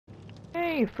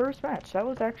Hey, first match. That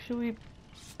was actually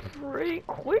pretty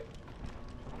quick.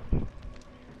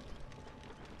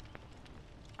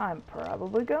 I'm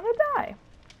probably gonna die.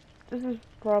 This is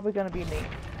probably gonna be me.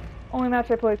 Only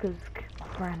match I play because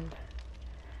friend.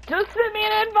 Just send me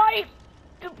an invite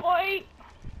to play!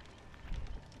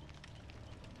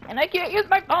 And I can't use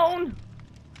my phone!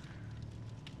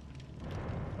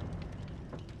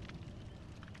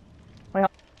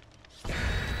 Well.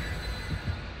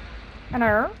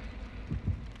 Hello?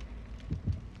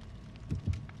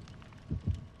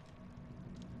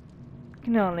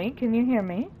 Cannoli, can you hear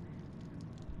me?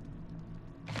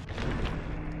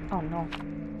 Oh no,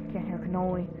 can't hear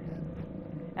Cannoli.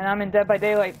 And I'm in Dead by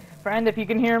Daylight. Friend, if you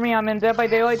can hear me, I'm in Dead by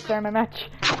Daylight, start my match.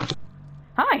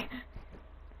 Hi!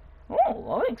 Oh,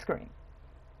 loading screen.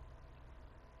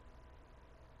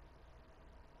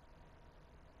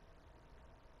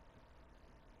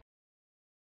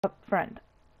 Friend,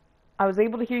 I was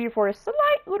able to hear you for a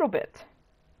slight little bit.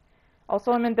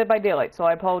 Also, I'm in Dead by Daylight, so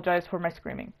I apologize for my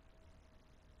screaming.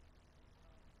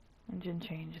 Engine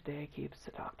change day keeps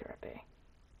the doctor at bay.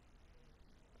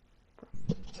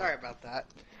 Sorry about that.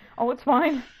 Oh, it's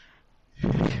fine.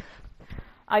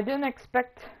 I didn't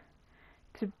expect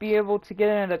to be able to get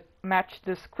in a match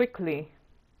this quickly.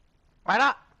 Why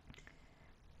not?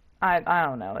 I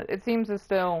don't know. It seems as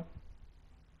though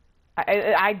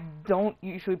I don't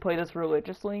usually play this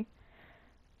religiously,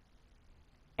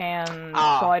 and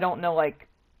so I don't know like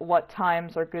what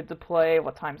times are good to play,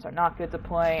 what times are not good to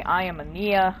play. I am a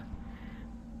Nia.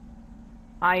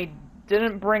 I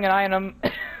didn't bring an item.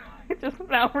 I just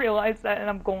now realized that, and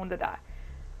I'm going to die.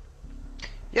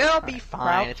 You'll be fine.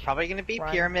 Crouch, it's probably going to be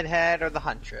run. Pyramid Head or the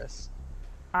Huntress.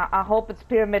 I hope it's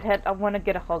Pyramid Head. I want to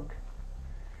get a hug.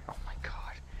 Oh my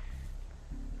god.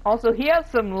 Also, he has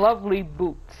some lovely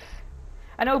boots.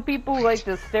 I know people like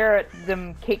to stare at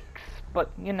them cakes, but,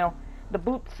 you know, the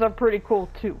boots are pretty cool,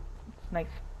 too. It's nice.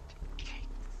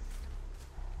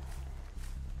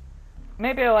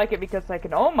 Maybe I like it because I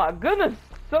can... Oh my goodness!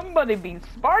 Somebody be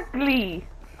sparkly!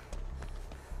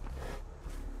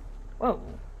 Whoa.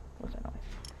 What's that noise?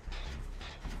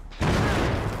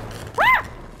 Ah!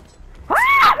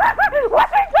 Ah!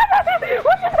 What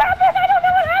just happened? I don't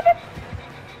know what happened!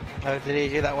 Oh, did he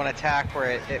do that one attack where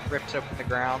it rips open the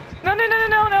ground? No,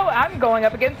 I'm going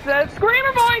up against the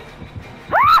Screamer Boy!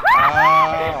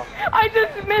 Oh. I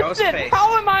just missed Ghostface. it!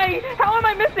 How am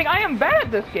I missing? I am bad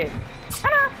at this game.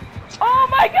 Oh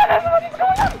my goodness, what is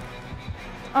going on?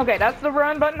 Okay, that's the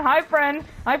run button. Hi, friend.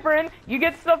 Hi, friend. You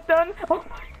get stuff done? Oh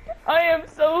my... I am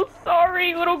so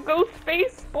sorry, little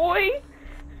Ghostface boy.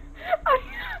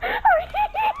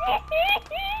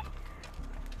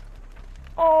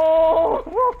 Oh,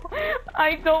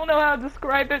 I don't know how to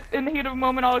describe it in the heat of a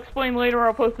moment. I'll explain later, or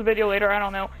I'll post a video later. I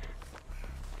don't know.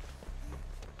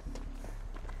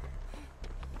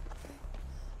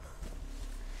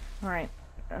 Alright.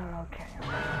 Okay.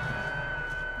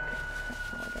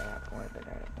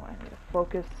 I need to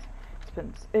focus.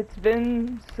 It's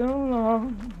been so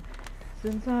long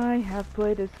since I have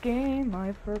played this game.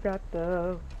 I forgot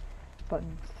the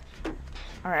buttons.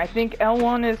 Alright, I think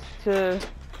L1 is to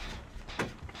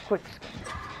quick skin.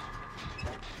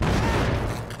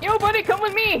 Yo, buddy, come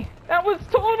with me. That was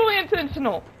totally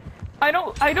intentional. I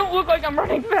don't look like I'm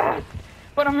running fast,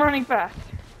 but I'm running fast.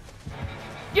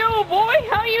 Yo, boy,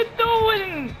 how you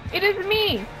doing? It is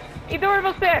me,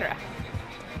 Adorable Sarah.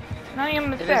 And I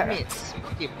am Sarah. It is me, it's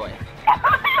Spooky Boy.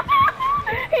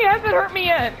 He hasn't hurt me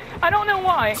yet. I don't know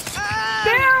why.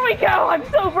 There we go. I'm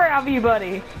so proud of you,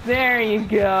 buddy. There you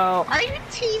go. Are you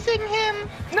teasing him?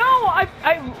 No,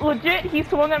 I legit, he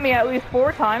swung at me at least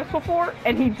 4 times before,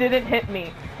 and he didn't hit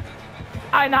me.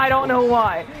 And I don't know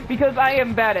why, because I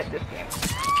am bad at this game.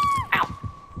 Ow.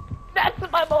 That's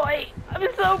my boy. I'm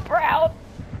so proud.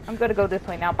 I'm gonna go this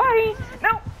way now. Bye.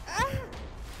 No.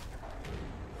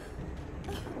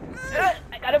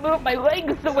 I gotta move my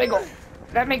legs to wiggle.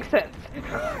 That makes sense.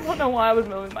 I don't know why I was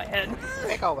moving my head.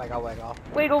 Wiggle, wiggle, wiggle.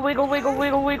 Wiggle, wiggle, wiggle,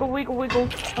 wiggle, wiggle, wiggle, wiggle.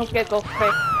 Okay, go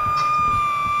quick.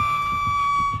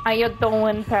 How you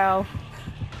doing, pal?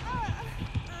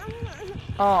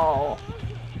 Oh.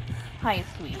 Hi,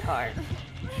 sweetheart.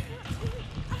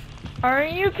 Are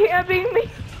you camping me?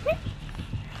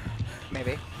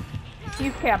 Maybe.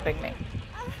 He's camping me.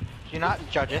 Do not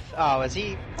judgeth. Oh, is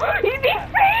he? He's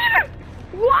insane!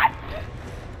 What?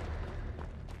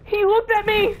 He looked at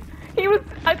me.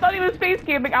 I thought he was face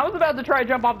camping. I was about to try to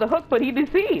jump off the hook, but he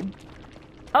deceived.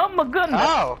 Oh my goodness.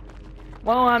 Oh.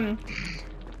 Well,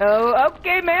 oh,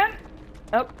 okay, man.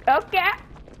 Oh, okay.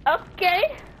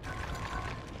 Okay.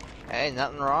 Hey,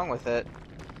 nothing wrong with it.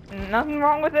 Nothing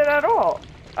wrong with it at all.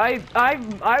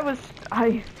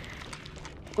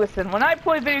 Listen, when I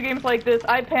play video games like this,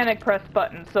 I panic press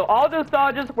buttons, so all those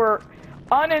dodges were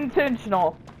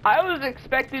unintentional. I was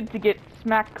expected to get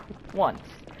smacked once.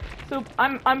 So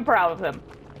I'm proud of him.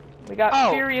 We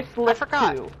got Furious Lip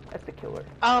 2 as the killer.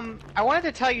 I wanted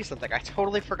to tell you something. I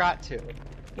totally forgot to.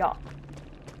 Yeah.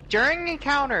 During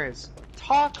encounters,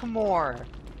 talk more.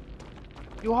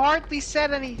 You hardly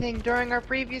said anything during our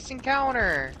previous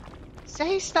encounter.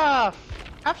 Say stuff.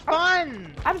 Have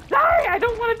fun. I'm sorry. I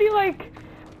don't want to be like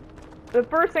the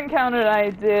first encounter that I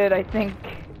did. I think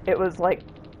it was like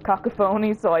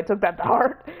cacophony, so I took that to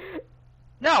heart.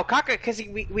 No, because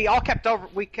we all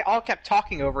kept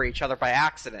talking over each other by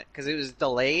accident because it was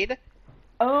delayed.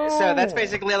 Oh. So that's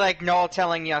basically like Noel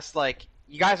telling us like,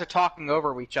 you guys are talking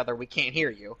over each other. We can't hear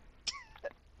you.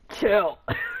 Chill.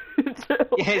 Chill.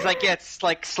 Yeah, he's like, yeah, it's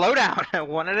like slow down,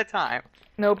 one at a time.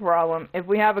 No problem. If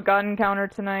we have a gun encounter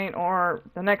tonight, or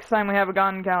the next time we have a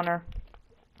gun encounter,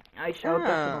 I shall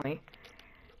definitely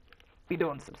be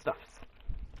doing some stuff.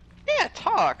 Yeah,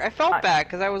 talk. I felt bad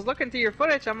because I was looking through your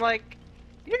footage. I'm like,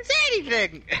 you didn't say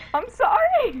anything. I'm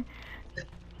sorry.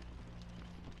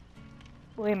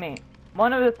 Believe me,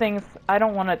 one of the things I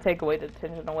don't want to take away the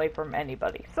attention away from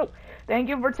anybody. So, thank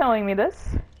you for telling me this.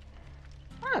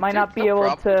 Might not be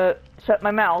able to shut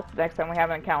my mouth next time we have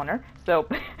an encounter. So,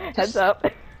 heads up.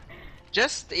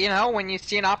 Just, you know, when you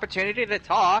see an opportunity to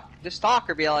talk, just talk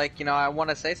or be like, you know, I want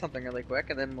to say something really quick,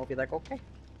 and then we'll be like, okay.